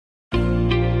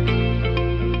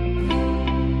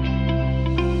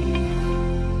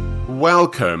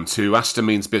Welcome to Aston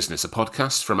Means Business, a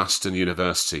podcast from Aston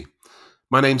University.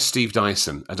 My name's Steve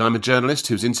Dyson, and I'm a journalist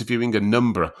who's interviewing a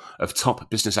number of top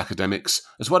business academics,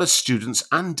 as well as students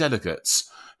and delegates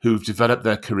who've developed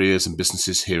their careers and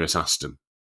businesses here at Aston.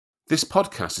 This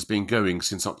podcast has been going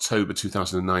since October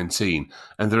 2019,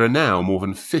 and there are now more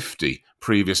than 50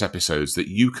 previous episodes that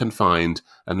you can find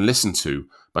and listen to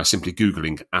by simply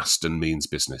Googling Aston Means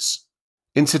Business.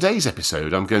 In today's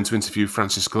episode, I'm going to interview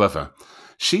Frances Glover.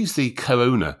 She's the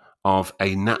co-owner of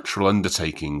A Natural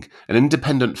Undertaking, an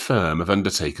independent firm of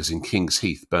undertakers in Kings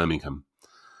Heath, Birmingham.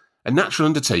 A Natural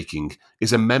Undertaking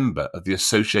is a member of the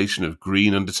Association of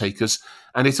Green Undertakers,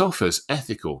 and it offers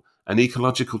ethical and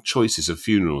ecological choices of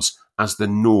funerals as the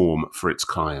norm for its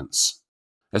clients.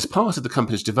 As part of the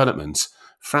company's development,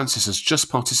 Frances has just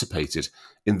participated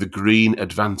in the Green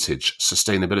Advantage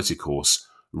sustainability course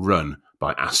run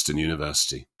by Aston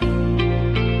University.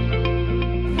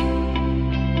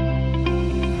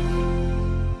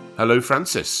 Hello,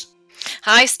 Frances.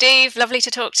 Hi, Steve. Lovely to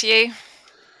talk to you.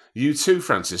 You too,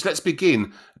 Frances. Let's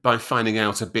begin by finding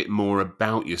out a bit more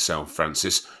about yourself,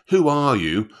 Frances. Who are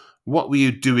you? What were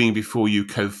you doing before you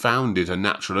co-founded A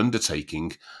Natural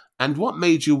Undertaking? And what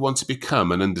made you want to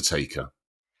become an undertaker?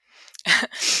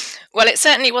 Well, it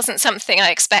certainly wasn't something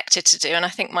I expected to do, and I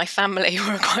think my family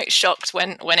were quite shocked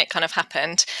when it kind of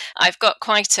happened. I've got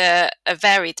quite a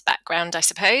varied background, I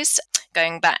suppose,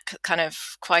 going back kind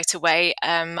of quite a way.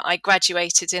 I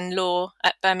graduated in law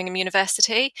at Birmingham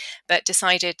University, but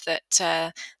decided that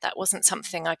that wasn't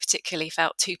something I particularly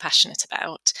felt too passionate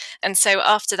about. And so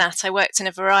after that, I worked in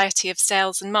a variety of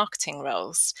sales and marketing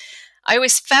roles. I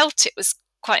always felt it was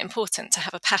quite important to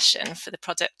have a passion for the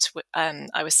product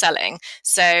I was selling.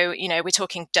 So, we're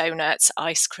talking donuts,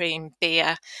 ice cream,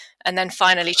 beer, and then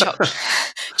finally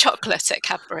chocolate at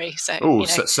Cadbury. So,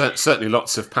 certainly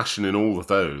lots of passion in all of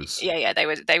those. Yeah, they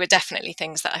were definitely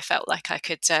things that I felt like I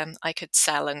could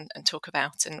sell and talk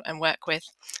about and work with.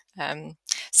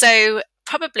 So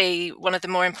probably one of the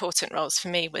more important roles for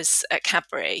me was at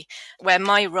Cadbury, where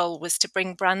my role was to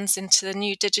bring brands into the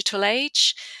new digital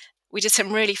age. We did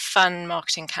some really fun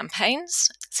marketing campaigns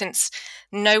since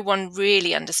no one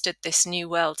really understood this new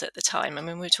world at the time. I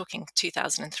mean, we were talking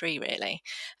 2003, really.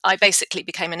 I basically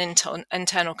became an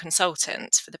internal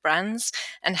consultant for the brands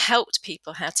and helped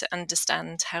people how to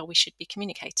understand how we should be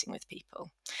communicating with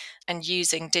people and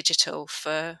using digital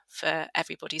for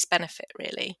everybody's benefit,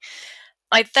 really.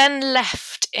 I then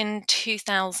left in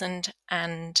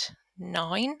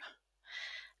 2009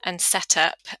 and set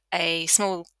up a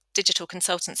small digital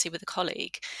consultancy with a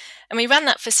colleague. And we ran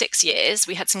that for 6 years.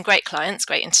 We had some great clients,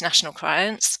 great international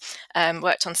clients,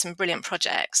 worked on some brilliant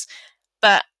projects.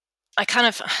 But I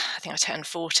think I turned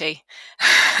 40,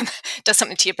 does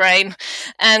something to your brain.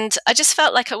 And I just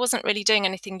felt like I wasn't really doing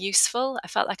anything useful. I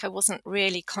felt like I wasn't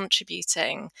really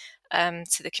contributing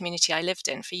to the community I lived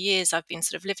in. For years, I've been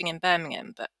sort of living in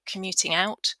Birmingham, but commuting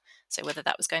out. So whether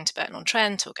that was going to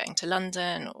Burton-on-Trent or going to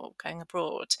London or going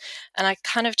abroad. And I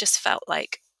kind of just felt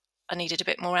like I needed a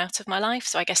bit more out of my life.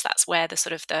 So I guess that's where the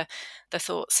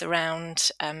thoughts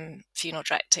around funeral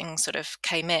directing sort of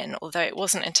came in. Although it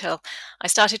wasn't until I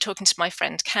started talking to my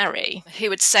friend Carrie, who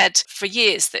had said for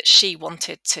years that she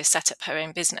wanted to set up her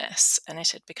own business, and it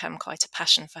had become quite a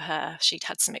passion for her. She'd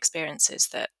had some experiences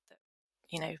that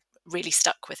really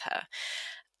stuck with her.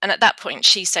 And at that point,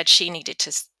 she said she needed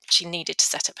to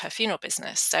set up her funeral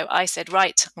business. So I said,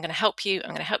 right, I'm going to help you. I'm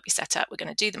going to help you set up. We're going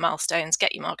to do the milestones,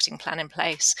 get your marketing plan in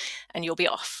place, and you'll be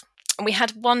off. And we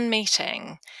had one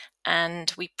meeting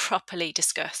and we properly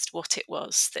discussed what it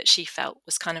was that she felt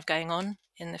was kind of going on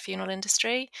in the funeral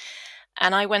industry.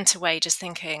 And I went away just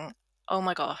thinking, oh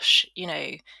my gosh,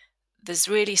 there's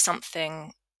really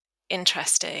something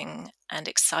interesting and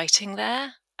exciting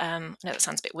there. I know that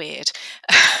sounds a bit weird,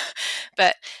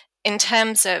 but in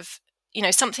terms of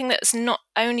something that's not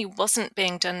only wasn't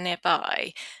being done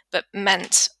nearby, but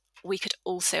meant we could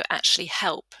also actually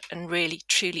help and really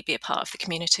truly be a part of the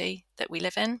community that we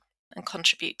live in and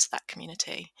contribute to that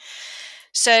community.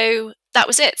 So that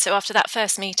was it. So after that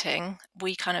first meeting,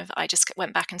 I just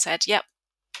went back and said, yep,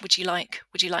 would you like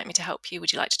me to help you?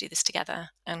 Would you like to do this together?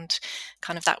 And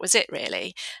kind of that was it,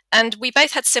 really. And we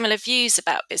both had similar views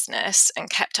about business and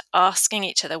kept asking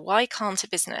each other, why can't a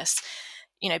business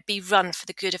be run for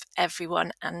the good of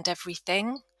everyone and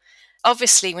everything?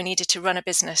 Obviously, we needed to run a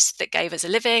business that gave us a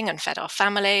living and fed our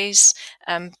families,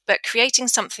 but creating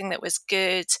something that was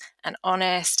good and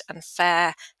honest and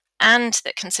fair and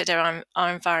that considered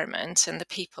our environment and the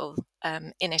people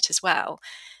in it as well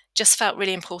just felt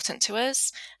really important to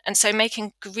us. And so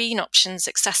making green options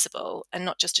accessible and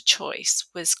not just a choice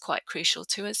was quite crucial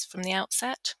to us from the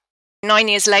outset. 9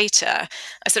 years later,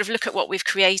 I sort of look at what we've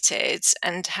created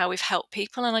and how we've helped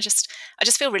people, and I just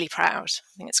feel really proud.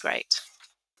 I think it's great.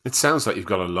 It sounds like you've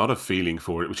got a lot of feeling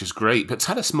for it, which is great. But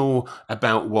tell us more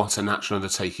about what a natural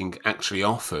undertaking actually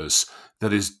offers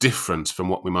that is different from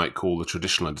what we might call the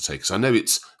traditional undertakers. I know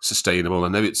it's sustainable, I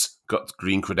know it's got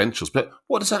green credentials, but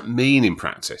what does that mean in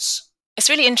practice? It's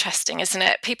really interesting, isn't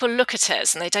it? People look at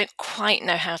us and they don't quite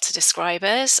know how to describe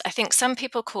us. I think some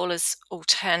people call us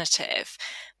alternative,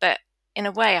 but in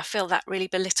a way, I feel that really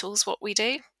belittles what we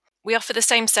do. We offer the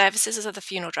same services as other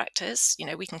funeral directors.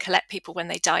 We can collect people when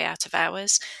they die out of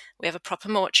hours. We have a proper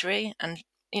mortuary, and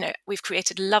we've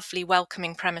created lovely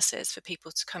welcoming premises for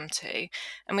people to come to,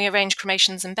 and we arrange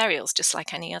cremations and burials just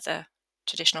like any other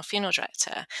traditional funeral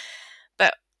director.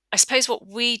 But I suppose what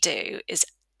we do is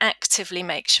actively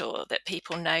make sure that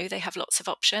people know they have lots of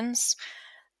options,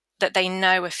 that they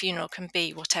know a funeral can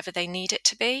be whatever they need it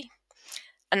to be.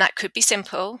 And that could be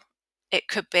simple. It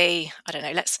could be, I don't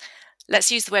know,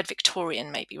 let's use the word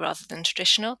Victorian maybe rather than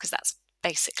traditional, because that's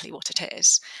basically what it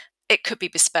is. It could be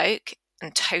bespoke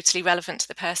and totally relevant to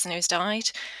the person who's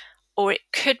died, or it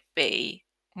could be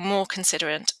more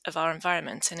considerate of our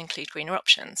environment and include greener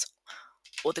options.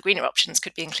 Or the greener options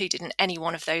could be included in any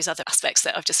one of those other aspects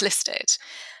that I've just listed.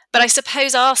 But I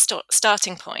suppose our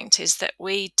starting point is that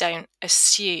we don't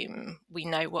assume we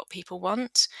know what people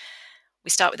want. We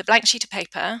start with a blank sheet of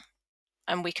paper,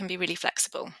 and we can be really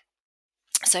flexible.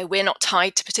 So we're not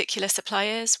tied to particular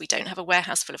suppliers. We don't have a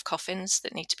warehouse full of coffins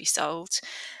that need to be sold.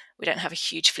 We don't have a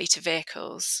huge fleet of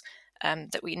vehicles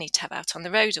that we need to have out on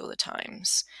the road all the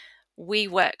times. We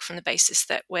work from the basis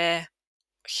that we're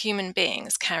human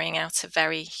beings carrying out a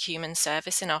very human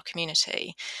service in our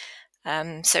community.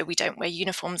 So we don't wear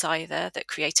uniforms either that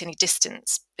create any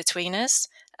distance between us.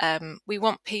 We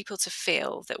want people to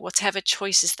feel that whatever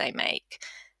choices they make,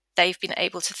 they've been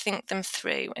able to think them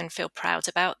through and feel proud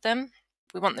about them.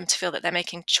 We want them to feel that they're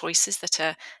making choices that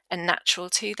are natural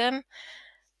to them.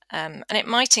 And it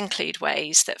might include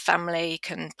ways that family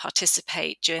can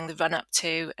participate during the run up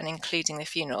to and including the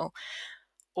funeral,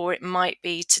 or it might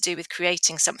be to do with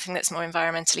creating something that's more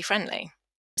environmentally friendly.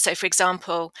 So, for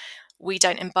example, we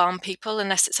don't embalm people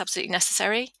unless it's absolutely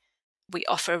necessary. We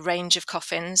offer a range of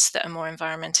coffins that are more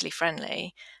environmentally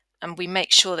friendly, and we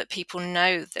make sure that people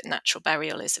know that natural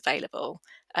burial is available,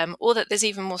 or that there's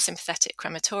even more sympathetic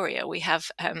crematoria. We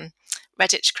have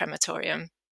Redditch Crematorium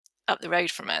up the road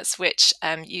from us, which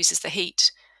uses the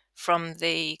heat from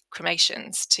the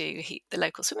cremations to heat the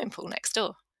local swimming pool next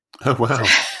door. Oh, wow.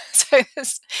 So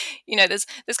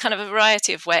there's kind of a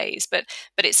variety of ways, but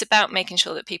it's about making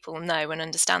sure that people know and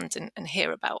understand and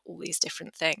hear about all these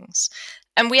different things.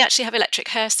 And we actually have electric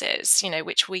hearses,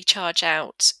 which we charge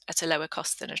out at a lower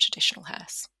cost than a traditional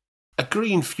hearse. A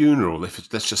green funeral,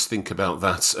 let's just think about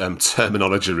that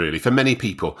terminology really. For many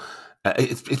people,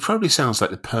 it probably sounds like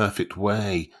the perfect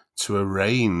way to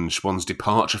arrange one's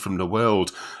departure from the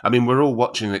world. I mean, we're all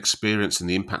watching and experiencing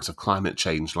the impact of climate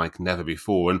change like never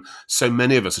before, and so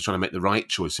many of us are trying to make the right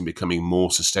choice in becoming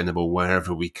more sustainable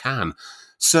wherever we can.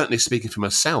 Certainly speaking for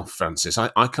myself, Francis,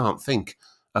 I can't think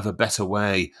of a better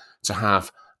way to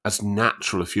have as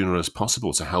natural a funeral as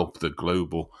possible to help the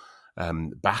global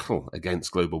battle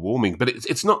against global warming. But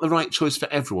it's not the right choice for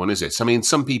everyone, is it? I mean,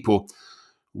 some people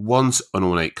want an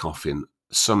ornate coffin.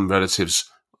 Some relatives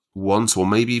want or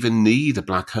maybe even need a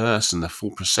black hearse and the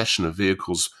full procession of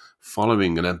vehicles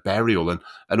following and a burial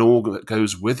and all that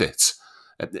goes with it.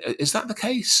 Is that the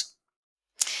case?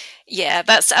 Yeah,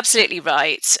 that's absolutely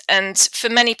right. And for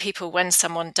many people, when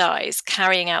someone dies,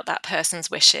 carrying out that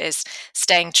person's wishes,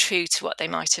 staying true to what they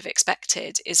might have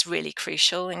expected is really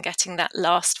crucial in getting that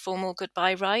last formal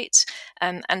goodbye right.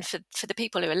 And for the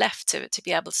people who are left to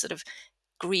be able to sort of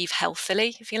grieve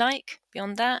healthily, if you like,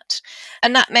 beyond that.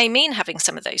 And that may mean having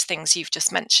some of those things you've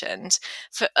just mentioned.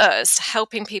 For us,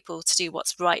 helping people to do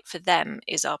what's right for them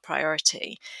is our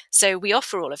priority. So we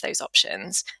offer all of those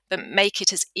options, but make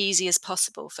it as easy as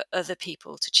possible for other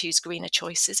people to choose greener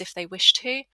choices if they wish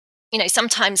to.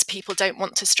 Sometimes people don't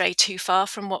want to stray too far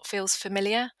from what feels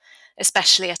familiar,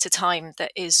 especially at a time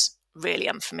that is really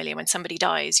unfamiliar. When somebody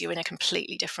dies, you're in a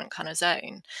completely different kind of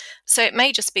zone. So it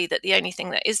may just be that the only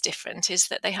thing that is different is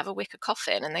that they have a wicker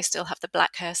coffin and they still have the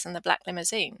black hearse and the black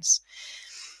limousines.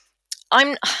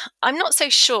 I'm I'm not so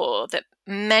sure that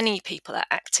many people are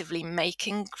actively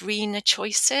making greener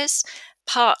choices,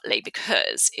 partly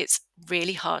because it's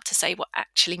really hard to say what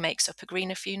actually makes up a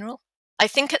greener funeral. I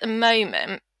think at the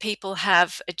moment people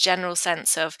have a general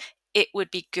sense of it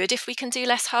would be good if we can do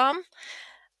less harm,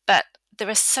 but there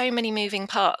are so many moving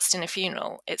parts in a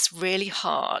funeral, it's really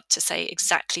hard to say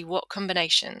exactly what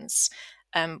combinations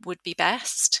would be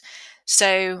best.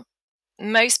 So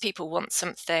most people want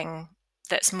something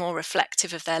that's more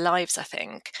reflective of their lives, I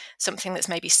think, something that's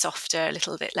maybe softer, a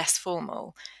little bit less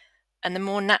formal. And the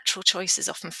more natural choices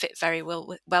often fit very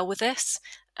well with this.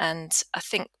 And I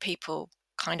think people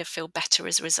kind of feel better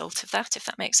as a result of that, if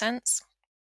that makes sense.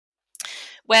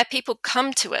 Where people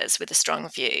come to us with a strong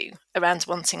view around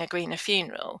wanting a greener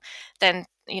funeral, then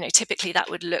typically that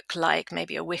would look like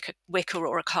maybe a wicker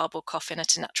or a cardboard coffin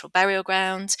at a natural burial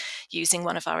ground, using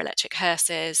one of our electric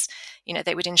hearses.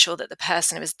 They would ensure that the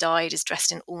person who has died is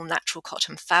dressed in all natural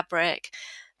cotton fabric.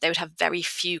 They would have very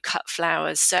few cut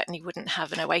flowers, certainly wouldn't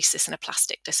have an oasis and a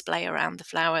plastic display around the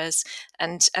flowers,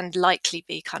 and likely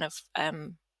be kind of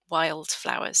wild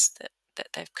flowers that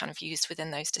they've kind of used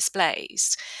within those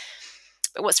displays.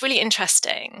 But what's really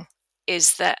interesting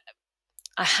is that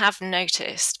I have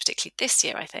noticed, particularly this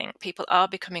year, I think, people are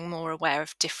becoming more aware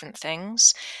of different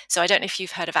things. So I don't know if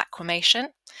you've heard of aquamation,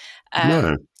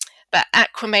 No. but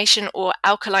aquamation, or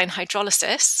alkaline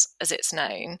hydrolysis, as it's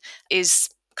known, is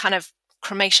kind of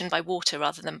cremation by water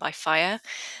rather than by fire.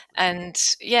 And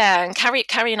yeah, and Carrie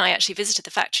and I actually visited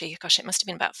the factory. Gosh, it must have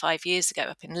been about 5 years ago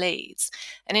up in Leeds.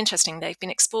 And interesting, they've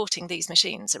been exporting these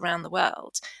machines around the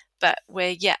world, but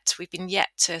we've been yet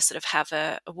to sort of have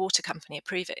a water company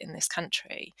approve it in this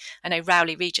country. I know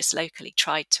Rowley Regis locally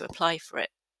tried to apply for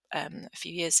it a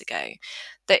few years ago.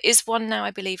 There is one now, I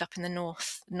believe, up in the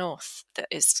north that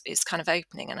is kind of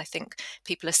opening, and I think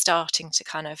people are starting to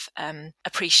kind of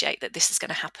appreciate that this is going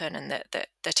to happen, and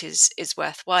that is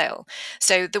worthwhile.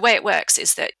 So the way it works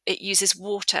is that it uses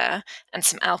water and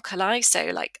some alkali, so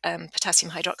like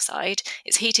potassium hydroxide.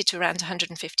 It's heated to around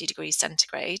 150 degrees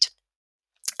centigrade.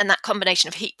 And that combination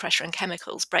of heat, pressure, and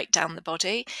chemicals break down the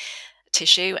body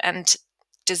tissue and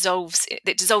dissolves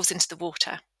into the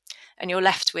water. And you're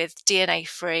left with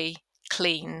DNA-free,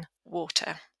 clean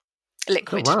water, Oh,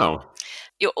 liquid. wow.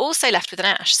 You're also left with an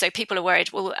ash. So people are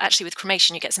worried, well, actually with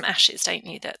cremation, you get some ashes, don't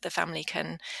you, that the family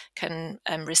can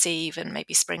receive and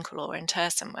maybe sprinkle or inter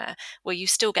somewhere. Well, you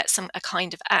still get a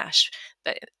kind of ash,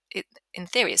 but in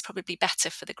theory, it's probably better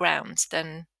for the ground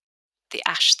than the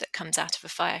ash that comes out of a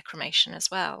fire cremation as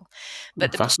well.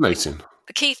 But Fascinating.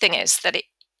 the key thing is that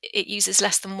it uses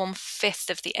less than 1/5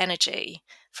 of the energy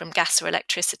from gas or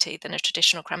electricity than a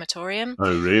traditional crematorium.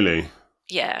 Oh, really?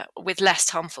 Yeah, with less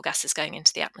harmful gases going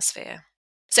into the atmosphere.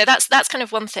 So that's kind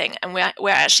of one thing, and we're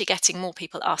actually getting more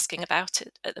people asking about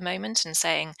it at the moment and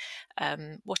saying,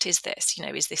 "What is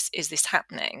this? Is this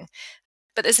happening?"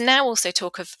 But there's now also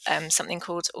talk of something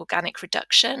called organic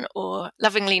reduction, or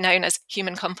lovingly known as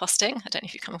human composting. I don't know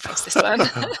if you've come across this one.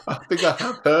 I think I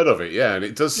have heard of it, yeah, and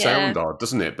it does Yeah, sound odd,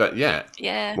 doesn't it? But yeah,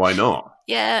 yeah. why not?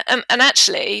 Yeah, and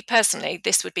actually, personally,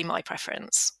 this would be my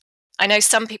preference. I know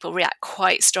some people react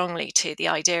quite strongly to the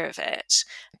idea of it,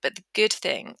 but the good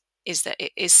thing is that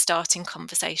it is starting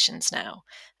conversations now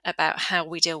about how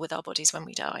we deal with our bodies when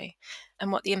we die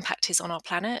and what the impact is on our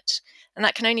planet. And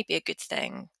that can only be a good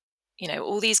thing.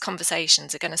 All these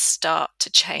conversations are going to start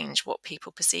to change what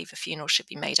people perceive a funeral should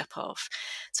be made up of.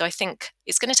 So I think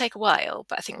it's going to take a while,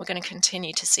 but I think we're going to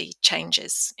continue to see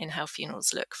changes in how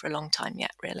funerals look for a long time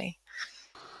yet, really.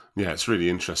 Yeah, it's really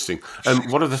interesting.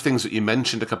 One of the things that you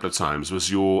mentioned a couple of times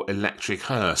was your electric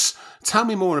hearse. Tell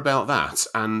me more about that,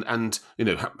 and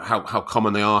how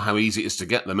common they are, how easy it is to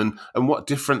get them, and what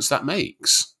difference that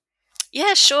makes.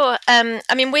 Yeah, sure. I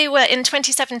mean, we were in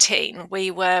 2017,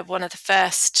 we were one of the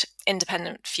first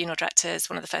independent funeral directors,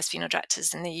 one of the first funeral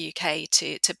directors in the UK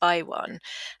to buy one.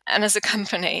 And as a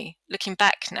company, looking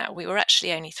back now, we were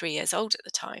actually only 3 years old at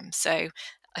the time. So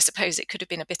I suppose it could have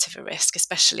been a bit of a risk,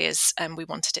 especially as we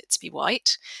wanted it to be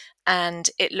white. And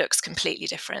it looks completely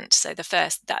different. So the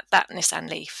first that Nissan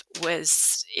Leaf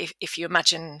was, if you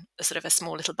imagine a sort of a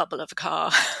small little bubble of a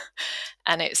car,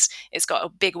 and it's got a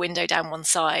big window down one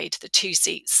side. The two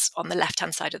seats on the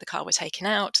left-hand side of the car were taken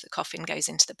out. The coffin goes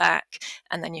into the back,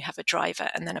 and then you have a driver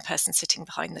and then a person sitting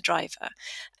behind the driver.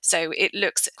 So it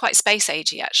looks quite space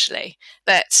agey, actually.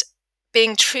 But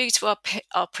being true to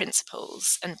our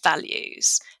principles and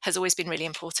values has always been really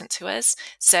important to us.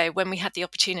 So when we had the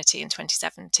opportunity in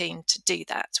 2017 to do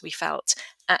that, we felt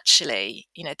actually,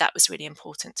 that was really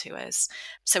important to us.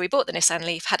 So we bought the Nissan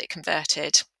Leaf, had it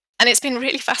converted. And it's been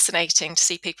really fascinating to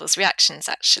see people's reactions,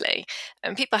 actually.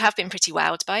 And people have been pretty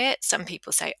wowed by it. Some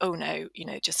people say, oh no,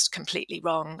 just completely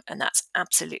wrong. And that's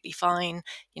absolutely fine.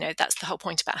 That's the whole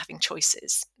point about having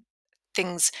choices.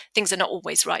 Things are not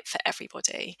always right for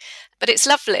everybody. But it's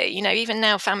lovely, even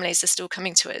now families are still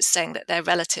coming to us saying that their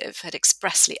relative had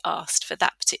expressly asked for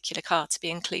that particular car to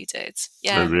be included,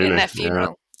 Oh, in really? their Yeah.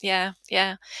 funeral. Yeah,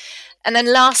 yeah. And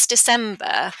then last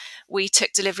December, we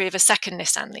took delivery of a second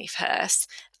Nissan Leaf hearse.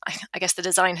 I guess the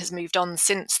design has moved on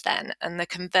since then, and the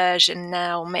conversion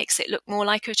now makes it look more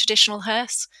like a traditional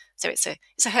hearse. So it's a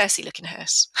hearsey looking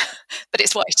hearse, but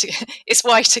it's white. It's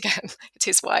white again. It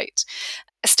is white.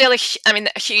 Still,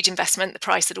 a huge investment. The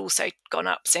price had also gone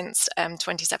up since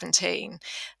 2017,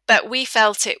 but we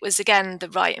felt it was again the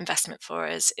right investment for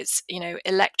us. It's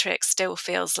electric still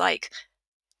feels like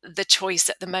the choice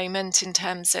at the moment in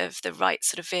terms of the right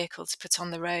sort of vehicle to put on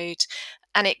the road.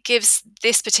 And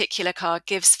this particular car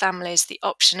gives families the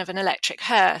option of an electric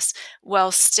hearse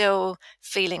while still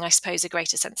feeling, I suppose, a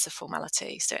greater sense of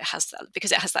formality. So it has that,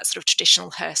 because it has that sort of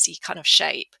traditional hearsey kind of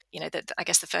shape. That I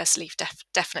guess the first Leaf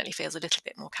definitely feels a little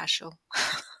bit more casual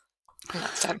in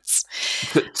that sense.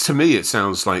 To me, it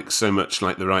sounds like so much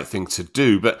like the right thing to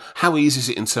do, but how easy is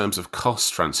it in terms of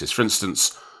cost, Francis? For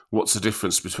instance, what's the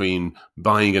difference between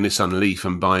buying a Nissan Leaf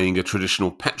and buying a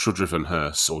traditional petrol-driven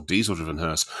hearse or diesel-driven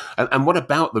hearse? And what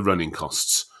about the running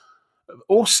costs?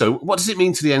 Also, what does it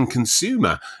mean to the end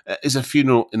consumer? Is a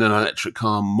funeral in an electric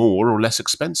car more or less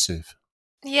expensive?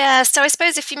 Yeah, so I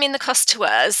suppose if you mean the cost to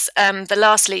us, the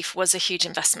last Leaf was a huge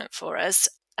investment for us,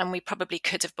 and we probably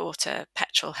could have bought a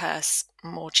petrol hearse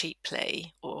more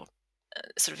cheaply, or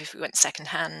sort of if we went second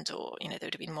hand, or there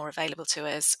would have been more available to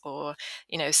us, or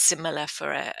similar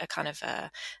for a kind of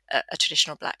a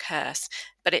traditional black hearse.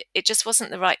 But it just wasn't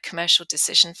the right commercial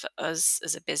decision for us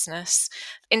as a business.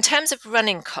 In terms of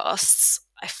running costs,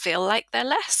 I feel like they're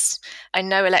less. I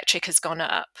know electric has gone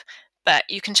up, but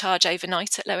you can charge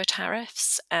overnight at lower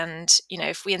tariffs, and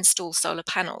if we install solar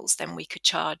panels, then we could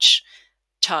charge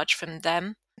from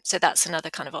them. So that's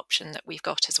another kind of option that we've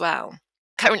got as well.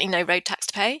 Currently no road tax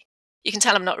to pay. You can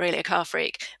tell I'm not really a car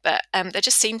freak, but there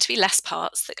just seem to be less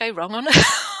parts that go wrong on,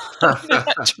 on an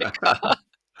electric car.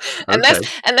 Okay.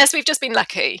 Unless we've just been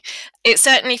lucky. It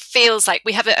certainly feels like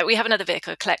we have another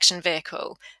vehicle, a collection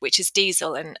vehicle, which is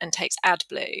diesel and takes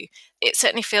AdBlue. It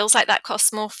certainly feels like that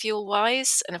costs more fuel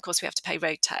wise, and of course we have to pay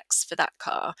road tax for that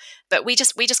car. But we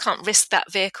just can't risk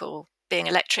that vehicle being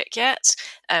electric yet.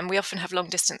 We often have long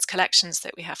distance collections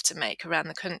that we have to make around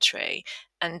the country,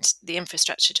 and the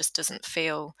infrastructure just doesn't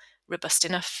feel robust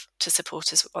enough to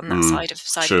support us on that side of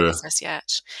the Sure. business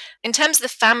yet. In terms of the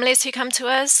families who come to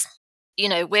us,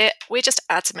 we're just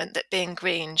adamant that being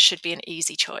green should be an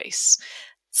easy choice.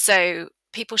 So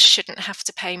people shouldn't have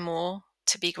to pay more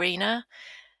to be greener.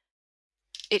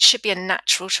 It should be a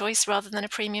natural choice rather than a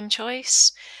premium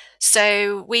choice.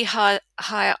 So we hire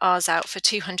ours out for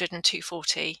 200 and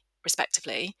 240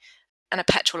 respectively, and a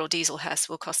petrol or diesel hearse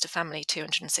will cost a family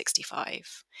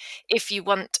 265. If you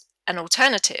want an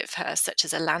alternative hearse, such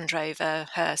as a Land Rover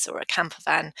hearse or a camper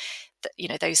van,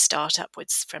 those start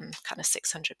upwards from kind of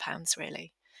 £600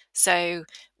 really. So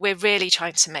we're really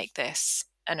trying to make this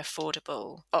an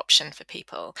affordable option for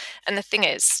people. And the thing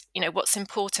is, what's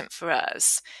important for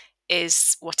us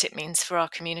is what it means for our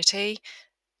community.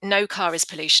 No car is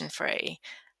pollution free,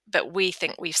 but we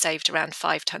think we've saved around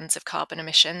 5 tons of carbon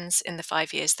emissions in the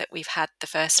 5 years that we've had the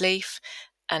first Leaf.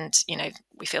 And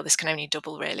we feel this can only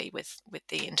double really with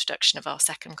the introduction of our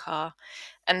second car.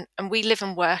 And we live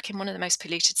and work in one of the most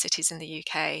polluted cities in the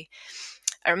UK.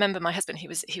 I remember my husband, he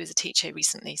was a teacher,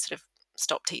 recently sort of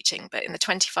stopped teaching, but in the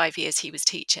 25 years he was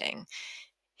teaching,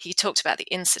 he talked about the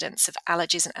incidence of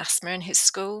allergies and asthma in his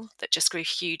school that just grew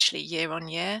hugely year on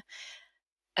year.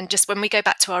 And just when we go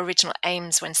back to our original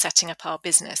aims when setting up our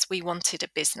business, we wanted a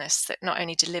business that not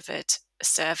only delivered a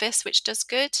service which does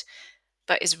good,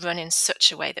 but is run in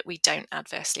such a way that we don't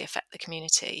adversely affect the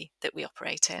community that we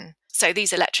operate in. So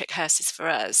these electric hearses for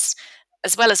us,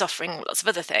 as well as offering lots of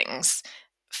other things,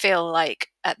 feel like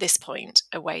at this point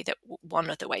one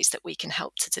of the ways that we can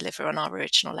help to deliver on our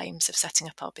original aims of setting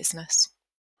up our business.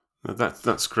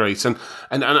 That's great, and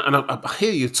I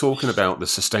hear you talking about the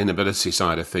sustainability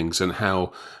side of things and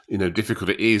how difficult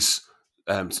it is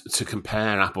to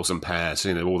compare apples and pears.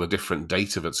 All the different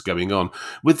data that's going on.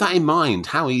 With that in mind,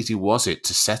 how easy was it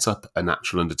to set up a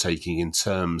natural undertaking in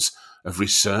terms of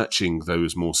researching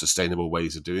those more sustainable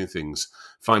ways of doing things,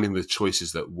 finding the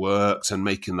choices that worked, and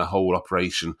making the whole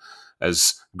operation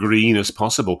as green as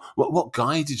possible? What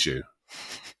guided you?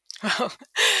 Well,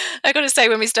 I got to say,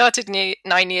 when we started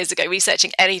 9 years ago,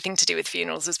 researching anything to do with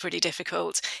funerals was pretty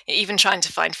difficult. Even trying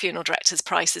to find funeral directors'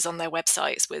 prices on their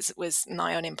websites was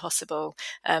nigh on impossible.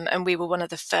 And we were one of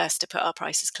the first to put our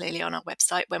prices clearly on our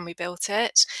website when we built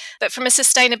it. But from a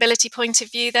sustainability point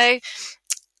of view, though,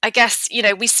 I guess,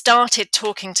 we started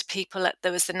talking to people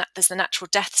there's the Natural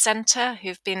Death Centre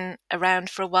who've been around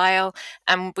for a while,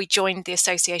 and we joined the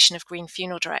Association of Green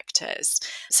Funeral Directors.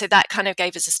 So that kind of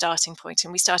gave us a starting point,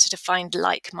 and we started to find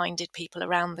like-minded people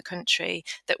around the country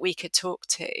that we could talk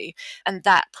to. And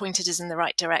that pointed us in the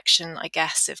right direction, I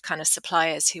guess, of kind of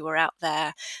suppliers who were out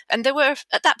there. And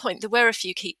at that point, there were a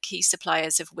few key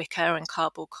suppliers of wicker and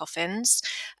cardboard coffins.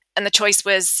 And the choice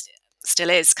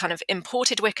still is kind of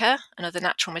imported wicker and other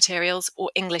natural materials or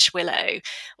English willow.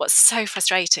 What's so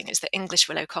frustrating is that English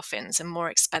willow coffins are more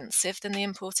expensive than the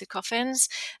imported coffins,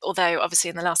 although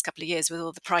obviously in the last couple of years with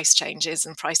all the price changes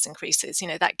and price increases,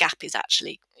 that gap is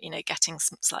actually, getting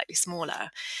slightly smaller.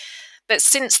 But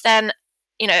since then,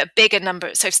 a bigger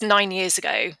number, so it's 9 years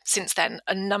ago, since then,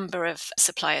 a number of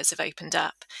suppliers have opened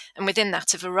up. And within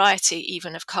that, a variety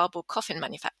even of cardboard coffin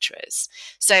manufacturers.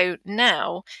 So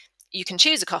now you can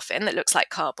choose a coffin that looks like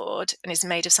cardboard and is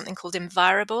made of something called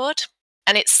invaluable.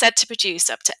 And it's said to produce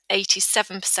up to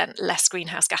 87% less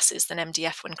greenhouse gases than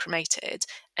MDF when cremated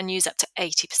and use up to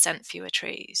 80% fewer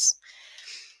trees.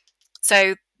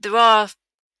 So there are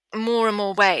more and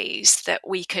more ways that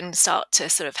we can start to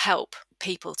sort of help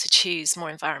people to choose more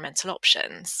environmental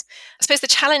options. I suppose the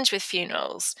challenge with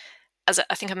funerals, as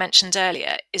I think I mentioned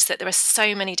earlier, is that there are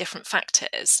so many different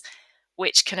factors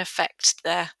which can affect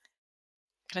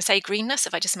can I say greenness?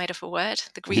 Have I just made up a word?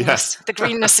 The greenness, Yeah. the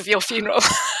greenness of your funeral.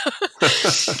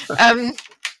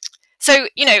 So,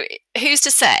 who's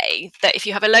to say that if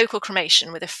you have a local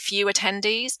cremation with a few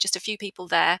attendees, just a few people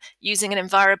there, using an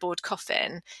environable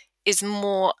coffin is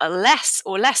more or less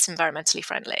environmentally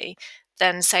friendly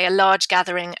than, say, a large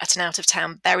gathering at an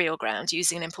out-of-town burial ground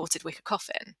using an imported wicker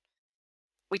coffin?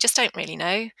 We just don't really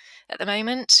know at the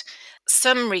moment.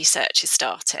 Some research is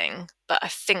starting, but I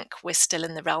think we're still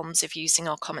in the realms of using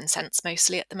our common sense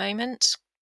mostly at the moment.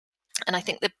 And I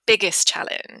think the biggest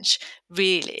challenge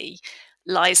really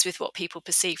lies with what people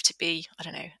perceive to be, I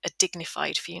don't know, a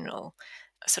dignified funeral.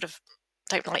 I sort of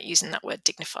don't like using that word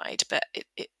dignified, but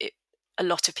a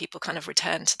lot of people kind of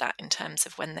return to that in terms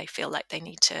of when they feel like they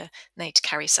need to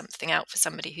carry something out for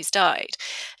somebody who's died.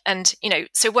 And,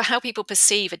 so how people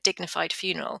perceive a dignified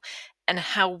funeral and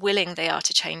how willing they are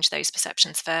to change those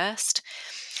perceptions first.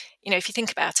 If you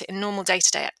think about it, in normal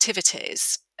day-to-day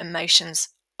activities, emotions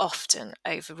often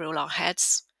overrule our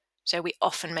heads. So we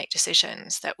often make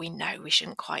decisions that we know we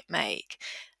shouldn't quite make.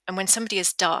 And when somebody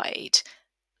has died,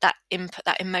 that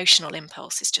emotional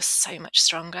impulse is just so much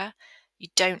stronger. You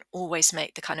don't always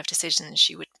make the kind of decisions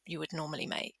you would normally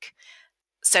make.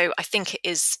 So I think it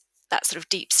is that sort of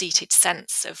deep-seated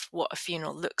sense of what a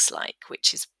funeral looks like,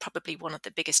 which is probably one of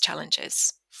the biggest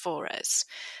challenges for us.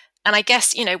 And I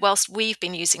guess, whilst we've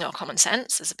been using our common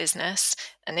sense as a business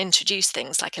and introduced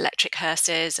things like electric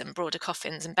hearses and broader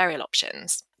coffins and burial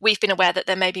options, we've been aware that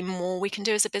there may be more we can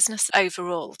do as a business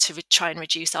overall to try and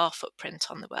reduce our footprint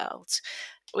on the world,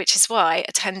 which is why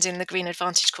attending the Green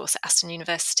Advantage course at Aston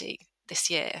University this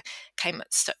year came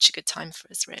at such a good time for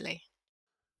us, really.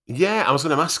 Yeah, I was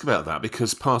going to ask about that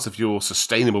because part of your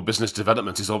sustainable business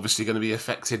development is obviously going to be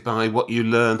affected by what you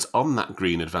learnt on that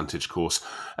Green Advantage course.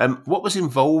 What was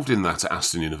involved in that at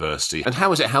Aston University and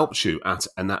how has it helped you at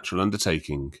A Natural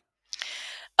Undertaking?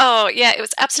 Oh, yeah, it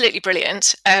was absolutely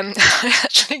brilliant. I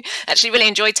actually really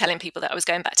enjoyed telling people that I was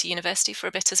going back to university for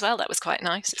a bit as well. That was quite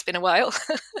nice. It's been a while.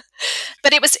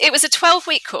 But it was a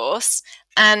 12-week course,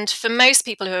 and for most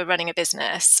people who are running a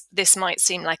business, this might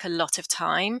seem like a lot of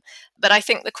time. But I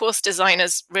think the course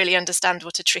designers really understand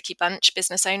what a tricky bunch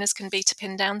business owners can be to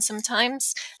pin down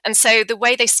sometimes. And so the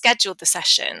way they scheduled the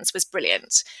sessions was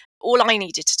brilliant. All I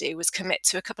needed to do was commit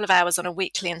to a couple of hours on a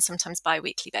weekly and sometimes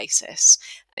bi-weekly basis.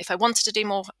 If I wanted to do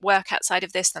more work outside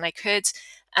of this, then I could.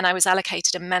 And I was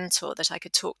allocated a mentor that I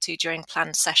could talk to during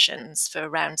planned sessions for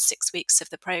around 6 weeks of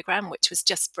the program, which was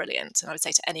just brilliant. And I would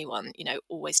say to anyone,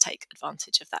 always take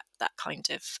advantage of that kind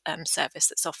of service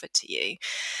that's offered to you.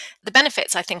 The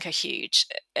benefits, I think, are huge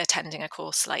attending a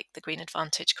course like the Green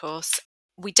Advantage course.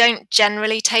 We don't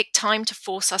generally take time to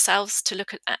force ourselves to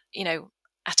look at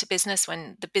a business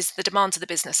when the demands of the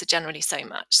business are generally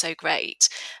so great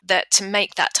that to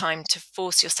make that time to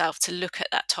force yourself to look at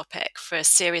that topic for a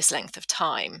serious length of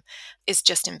time is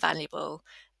just invaluable.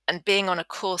 And being on a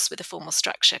course with a formal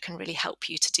structure can really help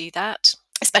you to do that,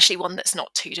 especially one that's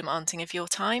not too demanding of your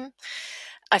time.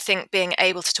 I think being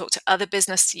able to talk to other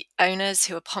business owners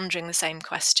who are pondering the same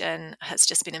question has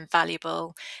just been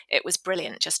invaluable. It was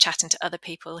brilliant just chatting to other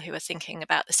people who are thinking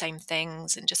about the same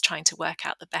things and just trying to work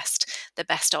out the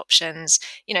best options.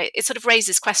 It sort of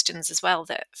raises questions as well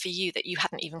that for you that you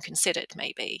hadn't even considered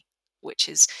maybe, which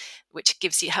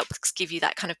helps give you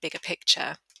that kind of bigger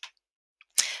picture.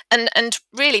 And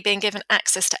really being given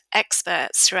access to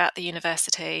experts throughout the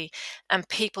university and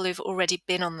people who've already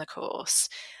been on the course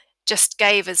just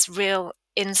gave us real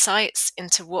insights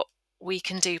into what we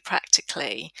can do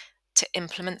practically to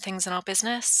implement things in our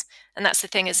business. And that's the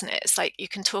thing, isn't it? It's like you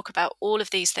can talk about all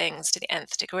of these things to the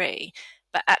nth degree,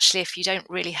 but actually, if you don't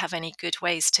really have any good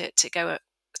ways to go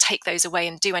take those away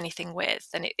and do anything with,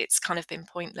 then it's kind of been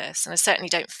pointless. And I certainly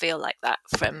don't feel like that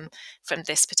from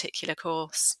this particular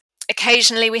course.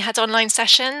 Occasionally we had online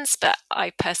sessions, but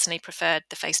I personally preferred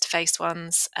the face-to-face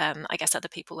ones. I guess other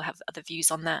people have other views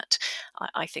on that.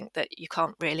 I think that you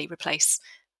can't really replace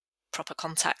proper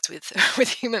contact with with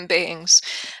human beings.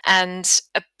 And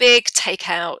a big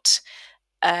takeout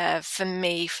for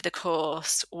me for the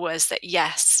course was that,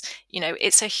 yes,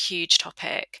 it's a huge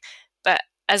topic, but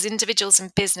as individuals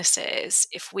and businesses,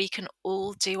 if we can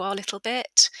all do our little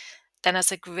bit, then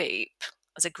as a group,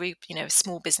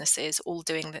 small businesses all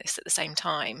doing this at the same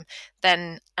time,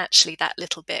 then actually that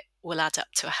little bit will add up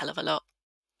to a hell of a lot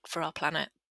for our planet.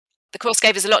 The course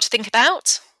gave us a lot to think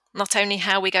about, not only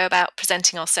how we go about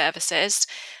presenting our services,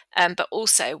 but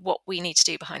also what we need to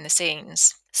do behind the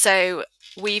scenes. So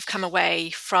we've come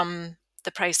away from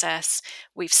the process.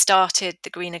 We've started the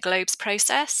Greener Globes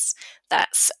process.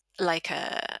 That's like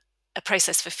a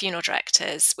process for funeral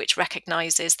directors, which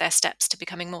recognises their steps to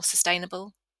becoming more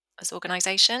sustainable as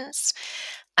organisations.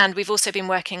 And we've also been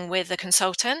working with a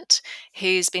consultant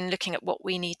who's been looking at what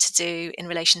we need to do in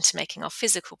relation to making our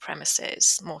physical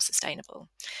premises more sustainable.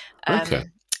 Okay.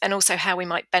 And also how we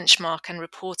might benchmark and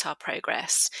report our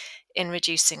progress in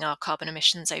reducing our carbon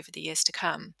emissions over the years to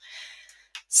come.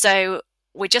 So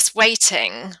we're just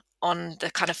waiting on the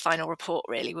kind of final report,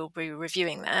 really. We'll be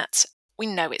reviewing that. We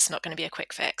know it's not going to be a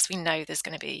quick fix. We know there's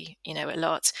going to be, a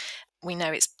lot. We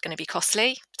know it's going to be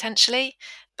costly, potentially,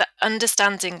 but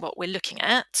understanding what we're looking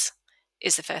at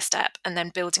is the first step, and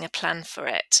then building a plan for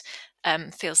it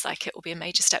feels like it will be a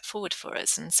major step forward for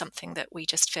us, and something that we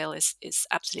just feel is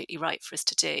absolutely right for us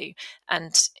to do.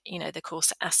 And, the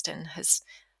course at Aston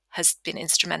has been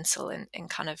instrumental in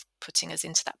kind of putting us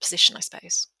into that position, I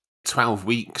suppose. 12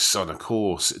 weeks on a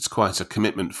course, it's quite a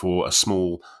commitment for a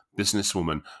small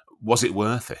businesswoman. Was it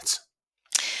worth it?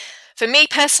 For me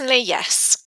personally,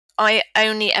 yes. I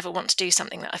only ever want to do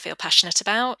something that I feel passionate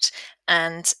about,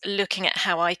 and looking at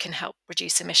how I can help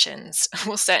reduce emissions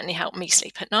will certainly help me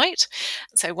sleep at night.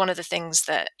 So one of the things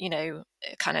that,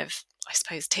 kind of, I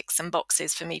suppose, ticks some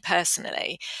boxes for me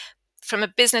personally. From a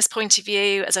business point of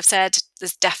view, as I've said,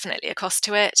 there's definitely a cost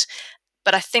to it.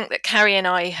 But I think that Carrie and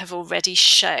I have already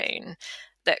shown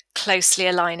that closely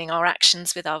aligning our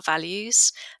actions with our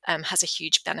values has a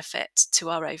huge benefit to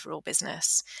our overall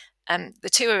business. The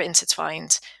two are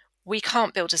intertwined. We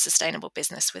can't build a sustainable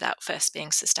business without first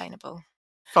being sustainable.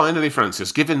 Finally,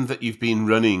 Frances, given that you've been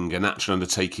running A Natural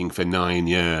Undertaking for 9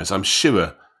 years, I'm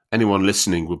sure anyone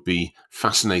listening would be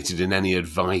fascinated in any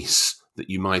advice that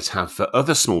you might have for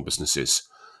other small businesses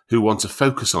who want to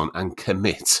focus on and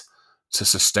commit to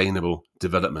sustainable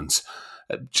development.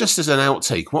 Just as an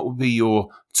outtake, what would be your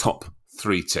top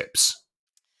 3 tips?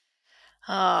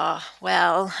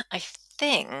 Well, I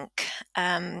think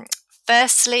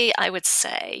firstly, I would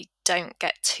say don't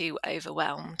get too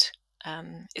overwhelmed.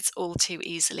 It's all too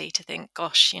easily to think,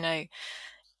 gosh,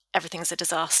 everything's a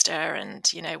disaster, and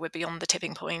we're beyond the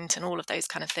tipping point and all of those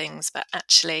kind of things. But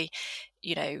actually,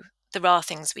 there are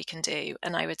things we can do,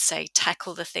 and I would say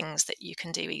tackle the things that you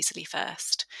can do easily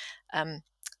first.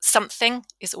 Something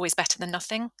is always better than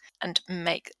nothing, and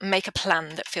make a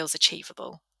plan that feels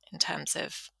achievable in terms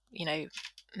of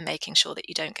making sure that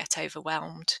you don't get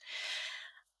overwhelmed.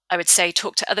 I would say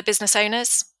talk to other business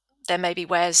owners. There may be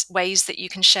ways that you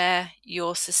can share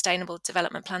your sustainable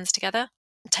development plans together.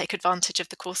 Take advantage of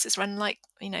the courses run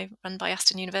by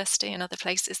Aston University and other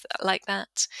places like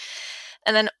that.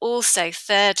 And then also,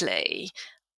 thirdly,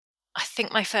 I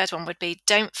think my third one would be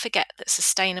don't forget that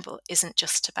sustainable isn't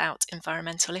just about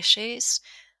environmental issues.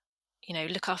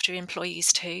 Look after your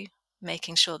employees too,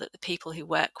 making sure that the people who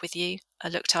work with you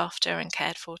are looked after and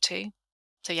cared for too.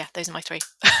 So yeah, those are my 3.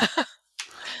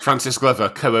 Frances Glover,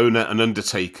 co-owner and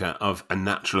undertaker of A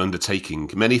Natural Undertaking,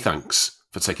 many thanks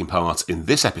for taking part in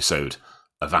this episode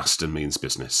of Aston Means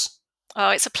Business. Oh,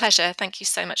 it's a pleasure. Thank you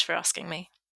so much for asking me.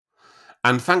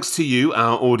 And thanks to you,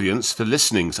 our audience, for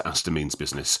listening to Aston Means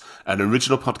Business, an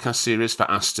original podcast series for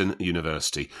Aston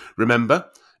University.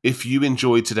 Remember, if you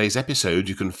enjoyed today's episode,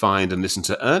 you can find and listen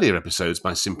to earlier episodes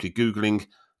by simply Googling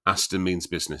Aston Means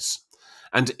Business.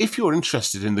 And if you're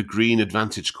interested in the Green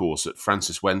Advantage course that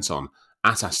Frances went on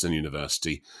at Aston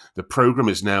University, the programme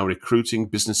is now recruiting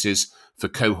businesses for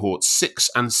cohorts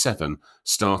 6 and 7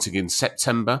 starting in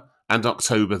September and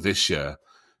October this year.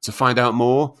 To find out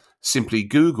more, simply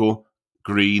Google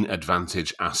Green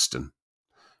Advantage Aston.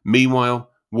 Meanwhile,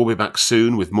 we'll be back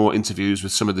soon with more interviews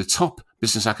with some of the top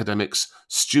business academics,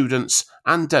 students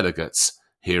and delegates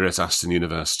here at Aston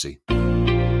University.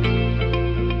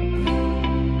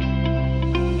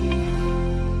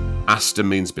 Aston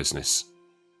means business.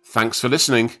 Thanks for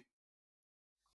listening.